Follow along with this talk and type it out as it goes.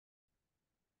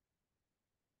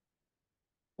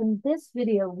In this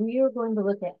video, we are going to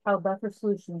look at how buffer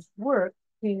solutions work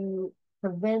to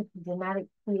prevent dramatic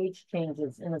pH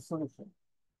changes in a solution.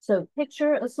 So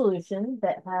picture a solution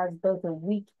that has both a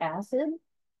weak acid,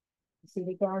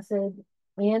 acetic acid,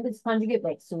 and its conjugate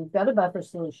base. So we've got a buffer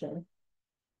solution,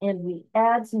 and we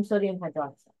add some sodium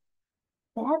hydroxide.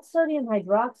 That sodium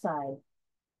hydroxide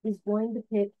is going to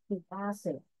pick the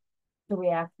acid to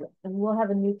react with, and we'll have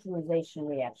a neutralization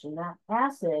reaction. That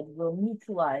acid will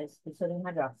neutralize the sodium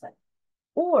hydroxide.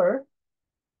 Or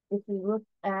if we look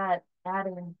at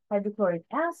adding hydrochloric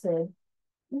acid,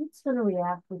 it's going to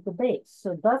react with the base.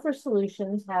 So buffer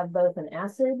solutions have both an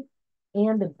acid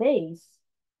and a base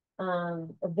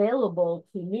available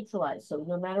to neutralize. So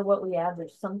no matter what we add,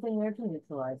 there's something there to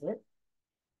neutralize it.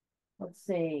 Let's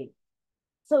see.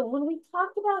 So when we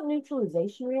talked about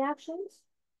neutralization reactions,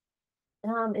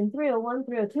 in 301,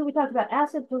 302, we talked about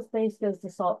acid plus base goes to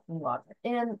salt and water.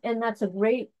 And that's a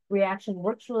great reaction,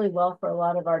 works really well for a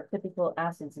lot of our typical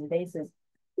acids and bases.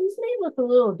 These may look a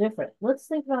little different. Let's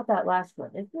think about that last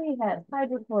one. If we had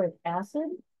hydrochloric acid,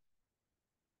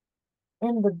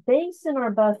 and the base in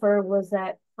our buffer was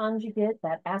that conjugate,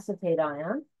 that acetate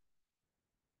ion,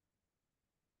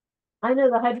 I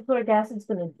know the hydrochloric acid is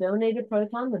going to donate a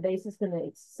proton, the base is going to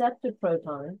accept a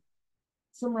proton.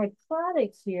 So my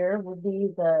products here would be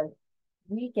the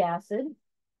weak acid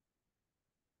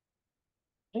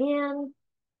and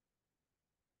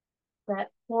that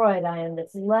chloride ion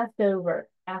that's left over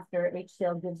after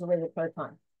HCl gives away the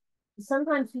proton.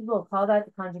 Sometimes people will call that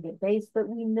the conjugate base, but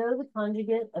we know the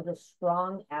conjugate of a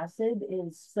strong acid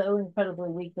is so incredibly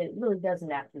weak that it really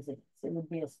doesn't act as a base. It would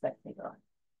be a spectator ion.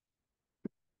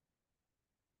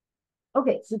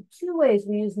 Okay, so two ways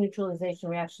we use neutralization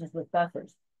reactions with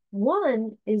buffers.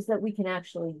 One is that we can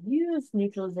actually use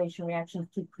neutralization reactions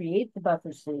to create the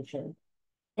buffer solution.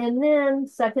 And then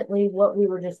secondly, what we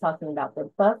were just talking about, the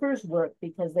buffers work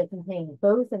because they contain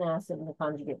both an acid and a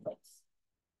conjugate base.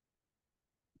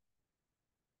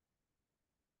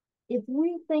 If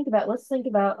we think about, let's think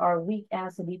about our weak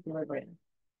acid equilibrium.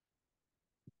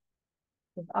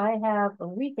 If I have a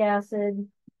weak acid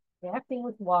reacting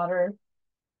with water,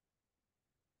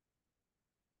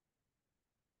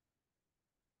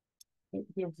 it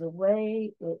gives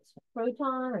away its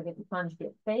proton, I get the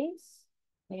conjugate base,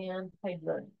 and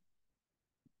hydrogen.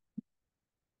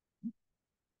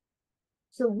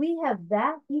 So we have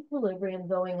that equilibrium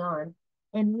going on.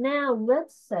 And now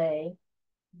let's say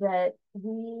that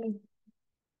we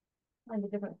find a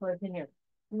different color pin here.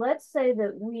 Let's say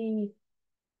that we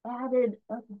added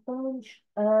a bunch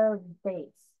of base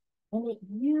and it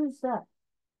used up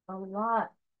a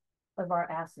lot of our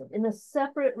acid in a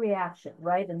separate reaction,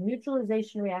 right? A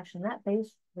neutralization reaction, that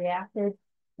base reacted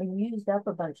and used up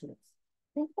a bunch of this.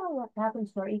 Think about what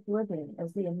happens to our equilibrium.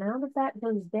 As the amount of that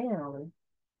goes down,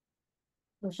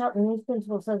 the Shelton-News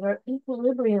principle says our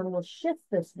equilibrium will shift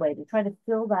this way to try to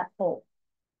fill that hole.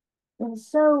 And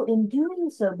so in doing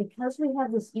so, because we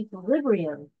have this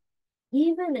equilibrium,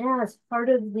 even as part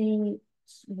of the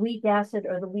weak acid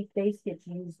or the weak base gets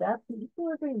used up, the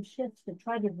equilibrium shifts to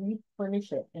try to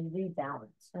replenish it and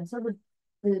rebalance. And so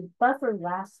the buffer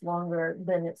lasts longer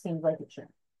than it seems like it should.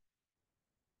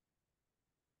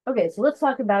 Okay, so let's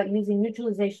talk about using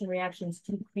neutralization reactions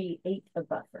to create a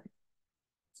buffer.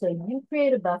 So you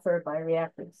create a buffer by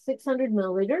reacting 600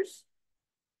 milliliters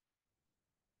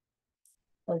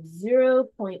of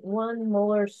 0.1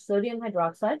 molar sodium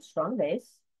hydroxide, strong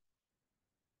base,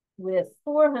 with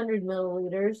 400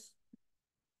 milliliters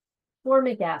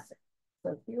formic acid.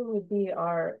 So here would be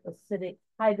our acidic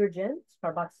hydrogen,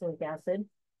 carboxylic acid.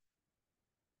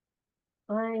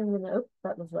 I'm gonna, oh,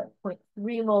 that was what,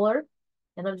 0.3 molar,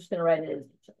 and I'm just gonna write it as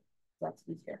each. That's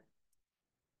easier.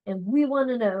 And we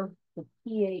wanna know the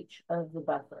pH of the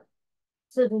buffer.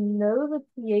 So to know the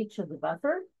pH of the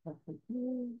buffer, so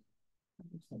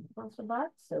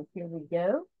here we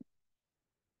go.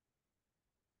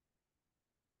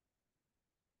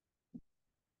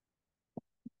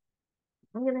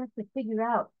 I'm going to have to figure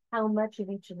out how much of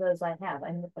each of those I have.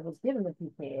 I was given the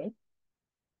pKa.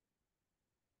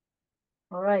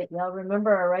 All right, y'all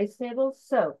remember our rice tables?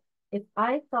 So if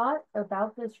I thought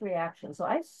about this reaction, so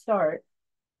I start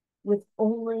with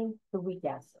only the weak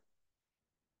acid,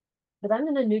 but I'm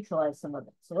going to neutralize some of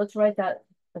it. So let's write that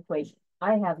equation.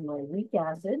 I have my weak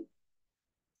acid.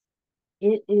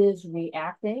 It is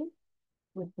reacting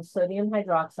with the sodium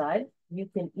hydroxide. You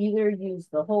can either use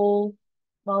the whole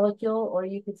molecule, or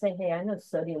you could say, hey, I know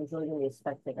sodium is really going to be a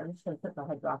spectator. I'm just going to put the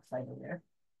hydroxide in there.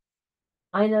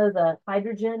 I know the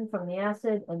hydrogen from the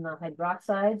acid and the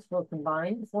hydroxides will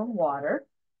combine to form water.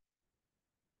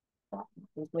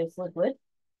 Aqueous liquid.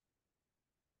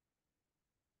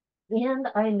 And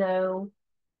I know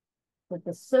that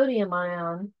the sodium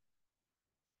ion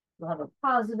will have a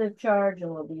positive charge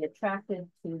and will be attracted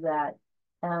to that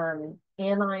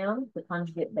anion, the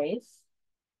conjugate base.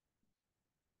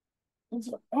 And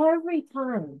so every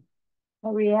time I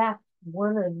react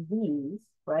one of these,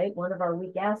 right, one of our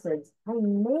weak acids, I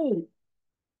make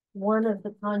one of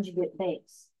the conjugate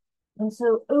base. And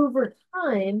so over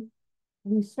time,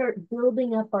 we start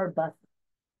building up our buffer.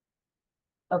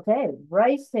 Okay,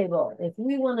 rice table. If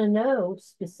we want to know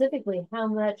specifically how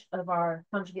much of our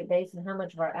conjugate base and how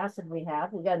much of our acid we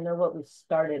have, we got to know what we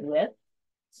started with.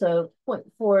 So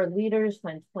 0.4 liters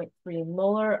times 0.3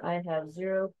 molar, I have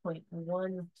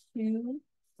 0.12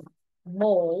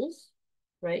 moles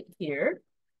right here.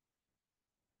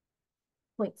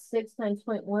 0.6 times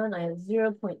 0.1, I have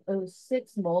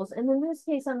 0.06 moles. And in this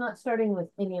case, I'm not starting with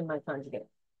any of my conjugate.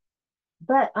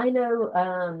 But I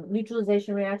know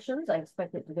neutralization reactions, I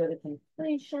expect it to go to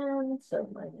completion. So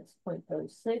minus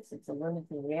 0.06, it's a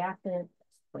limiting reactant.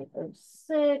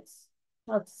 0.06.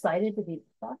 How excited to be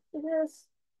back to this.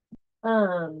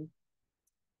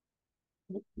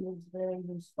 It is very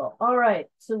useful. All right,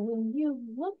 so when you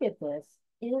look at this,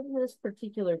 in this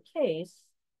particular case,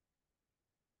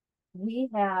 we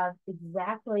have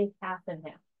exactly half and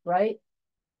half, right?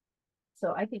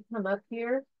 So I could come up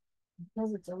here,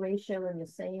 because it's a ratio in the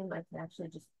same, I can actually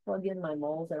just plug in my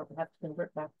moles. I don't have to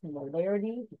convert back to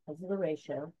molarity because of the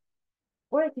ratio.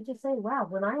 Or I could just say, wow,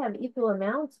 when I have equal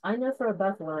amounts, I know for a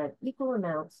buffer, when I have equal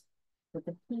amounts, that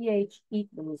the pH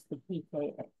equals the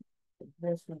pKa.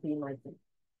 This would be my thing.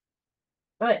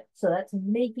 All right, so that's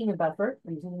making a buffer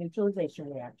using neutralization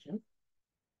reaction.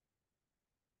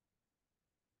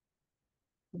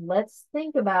 Let's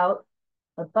think about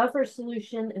a buffer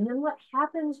solution and then what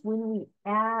happens when we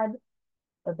add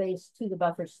a base to the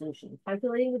buffer solution.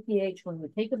 Calculating the pH when we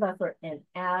take a buffer and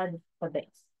add a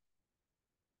base.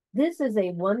 This is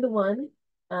a one-to-one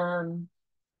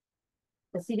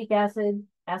acetic acid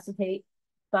acetate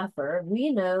buffer.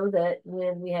 We know that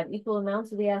when we have equal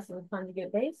amounts of the acid and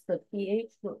conjugate base, the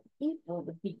pH will equal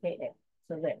the pKa.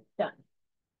 So there, done.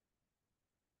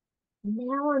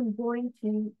 Now I'm going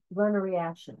to run a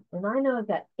reaction. And I know I've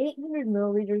got 800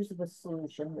 milliliters of a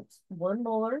solution that's 1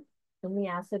 molar in the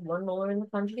acid, 1 molar in the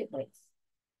conjugate base.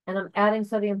 And I'm adding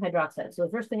sodium hydroxide. So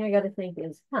the first thing I got to think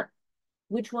is,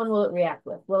 which one will it react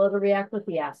with? Well, it'll react with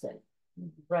the acid.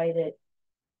 Write it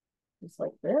just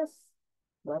like this.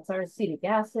 That's our acetic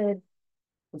acid.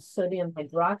 The sodium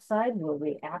hydroxide will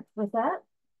react with that.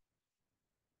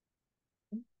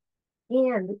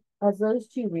 And as those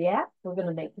two react, we're going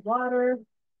to make water.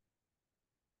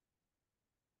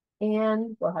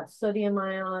 And we'll have sodium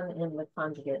ion and the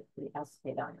conjugate, the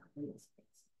acetate ion in this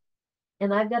case.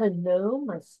 And I've got to know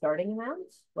my starting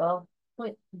amounts. Well,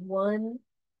 0.1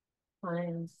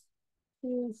 times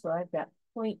 2, so I've got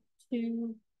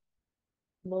 0.2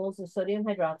 moles of sodium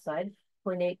hydroxide.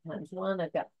 0.8 times 1,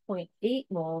 I've got 0.8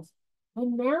 moles.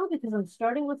 And now, because I'm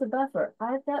starting with a buffer,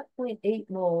 I've got 0.8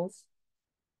 moles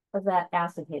of that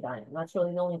acetate ion. That's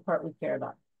really the only part we care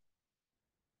about.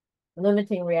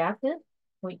 Limiting reactant,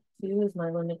 0.2 is my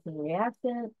limiting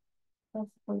reactant. That's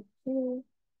 0.2.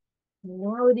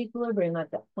 Now at equilibrium,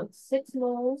 I've got 0.6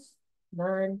 moles,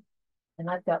 none, and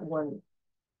I've got 1.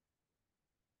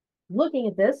 Looking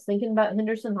at this, thinking about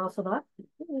Henderson-Hasselbalch,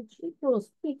 which equals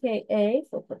pKa,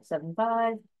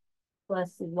 4.75,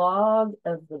 plus log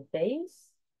of the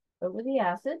base over the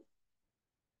acid.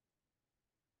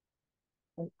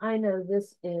 And I know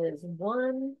this is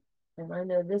 1, and I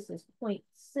know this is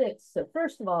 0.6. So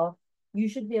first of all, you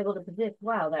should be able to predict,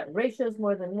 wow, that ratio is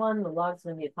more than 1. The log's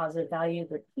going to be a positive value.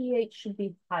 The pH should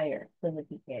be higher than the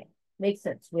pK. Makes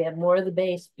sense. We have more of the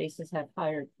base. Bases have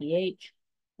higher pH.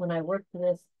 When I worked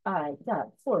this, I got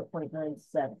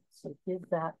 4.97. So give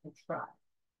that a try.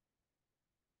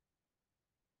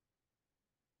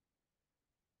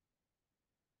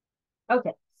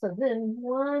 Okay, so then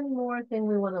one more thing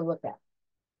we want to look at.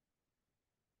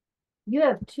 You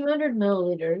have 200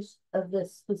 milliliters of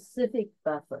this specific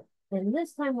buffer. And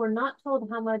this time we're not told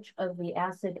how much of the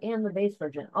acid and the base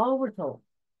version. All we're told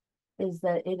is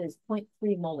that it is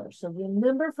 0.3 molar. So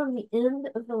remember from the end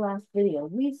of the last video,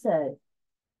 we said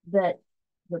that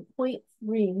the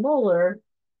 0.3 molar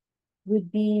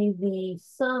would be the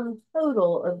sum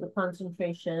total of the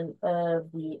concentration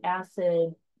of the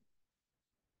acid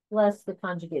plus the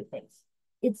conjugate base.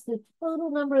 It's the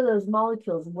total number of those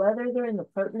molecules, whether they're in the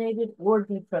protonated or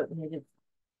deprotonated.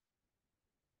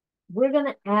 We're going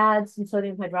to add some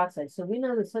sodium hydroxide. So we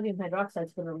know that sodium hydroxide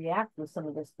is going to react with some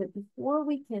of this, but before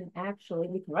we can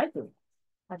write the,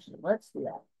 actually, let's do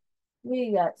that.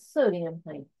 We got sodium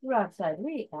hydroxide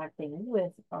reacting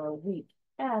with our weak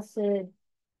acid.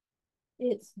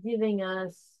 It's giving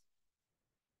us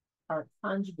our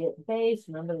conjugate base.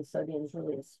 Remember, the sodium is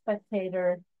really a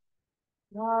spectator.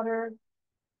 Water.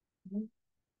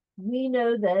 We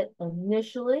know that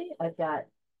initially I've got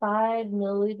 5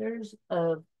 milliliters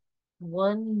of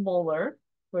 1 molar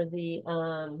for the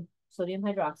sodium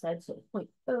hydroxide, so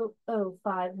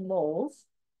 0.005 moles.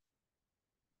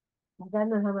 I gotta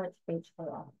know how much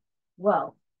H2O.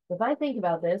 Well, if I think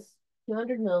about this,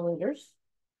 200 milliliters,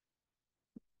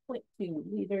 0.2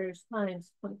 liters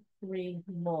times 0.3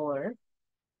 molar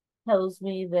tells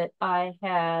me that I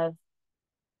have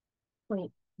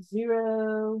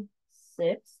 0.06,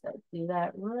 did I do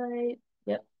that right?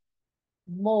 Yep,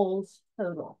 moles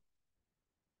total.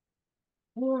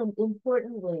 And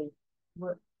importantly,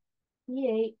 we're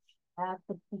pH at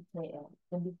the pKa.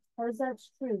 And because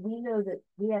that's true, we know that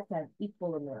we have to have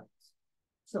equal amounts.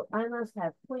 So I must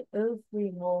have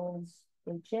 0.03 moles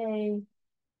HA,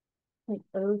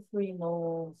 0.03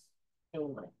 moles A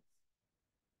minus.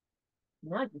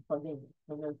 Now I can plug in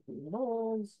 0.03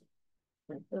 moles,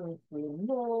 0.03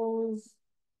 moles.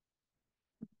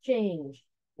 Change.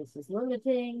 This is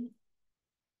limiting.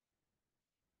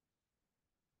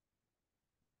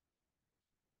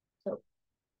 So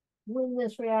when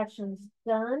this reaction's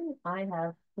done, I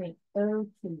have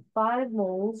 0.025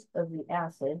 moles of the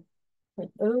acid,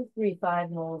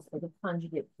 0.035 moles of the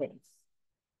conjugate base.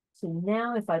 So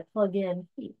now if I plug in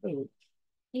pH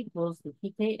equals the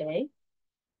pKa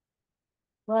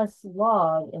plus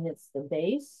log, and it's the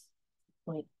base,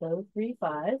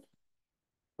 0.035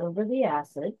 over the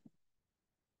acid.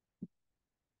 Is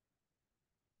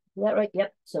that right?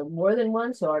 Yep. So more than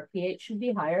one, so our pH should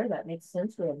be higher. That makes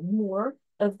sense. We have more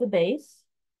of the base.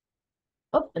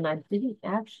 Oh, and I didn't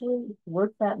actually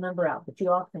work that number out, but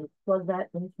you all can plug that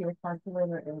into your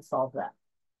calculator and solve that.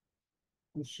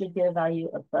 You should get a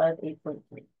value above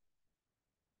 8.3.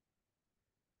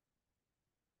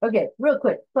 Okay, real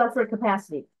quick, buffer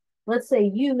capacity. Let's say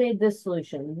you made this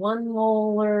solution, 1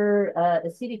 molar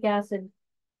acetic acid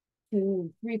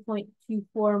to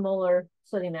 3.24 molar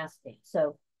sodium acetate.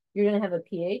 So you're going to have a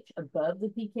pH above the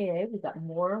pKa. We've got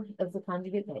more of the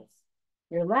conjugate base.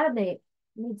 Your lab mate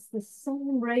needs the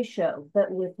same ratio,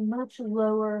 but with much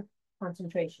lower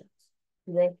concentrations.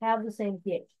 Do they have the same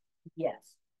pH?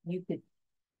 Yes. You could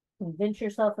convince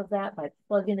yourself of that by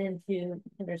plugging into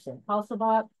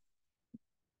Henderson-Hasselbalch.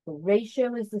 The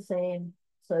ratio is the same,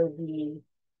 so the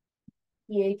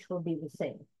pH will be the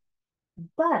same.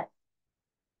 But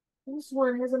this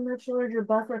one has a much larger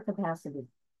buffer capacity.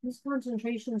 These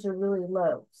concentrations are really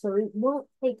low, so it won't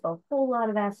take a whole lot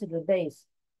of acid or base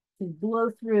to blow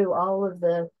through all of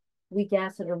the weak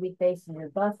acid or weak base in your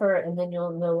buffer, and then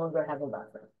you'll no longer have a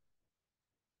buffer.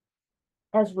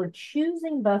 As we're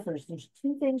choosing buffers, there's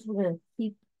 2 things we're going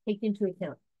to take into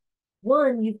account.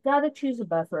 One, you've got to choose a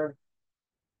buffer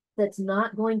that's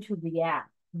not going to react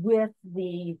with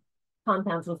the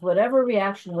compounds, with whatever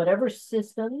reaction, whatever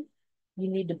system you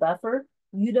need to buffer.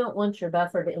 You don't want your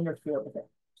buffer to interfere with it.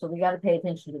 So we got to pay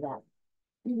attention to that.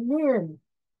 And then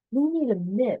we need a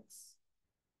mix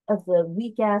of the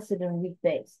weak acid and weak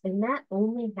base. And that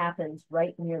only happens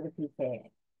right near the pKa.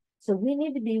 So we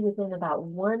need to be within about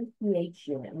 1 pH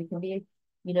unit. We can be,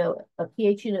 a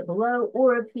pH unit below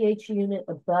or a pH unit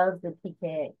above the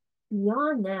pKa.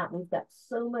 Beyond that, we've got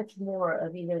so much more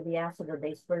of either the acid or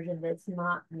base version that's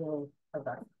not really a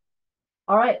buffer.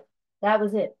 All right, that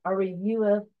was it. Our review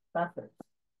of buffers.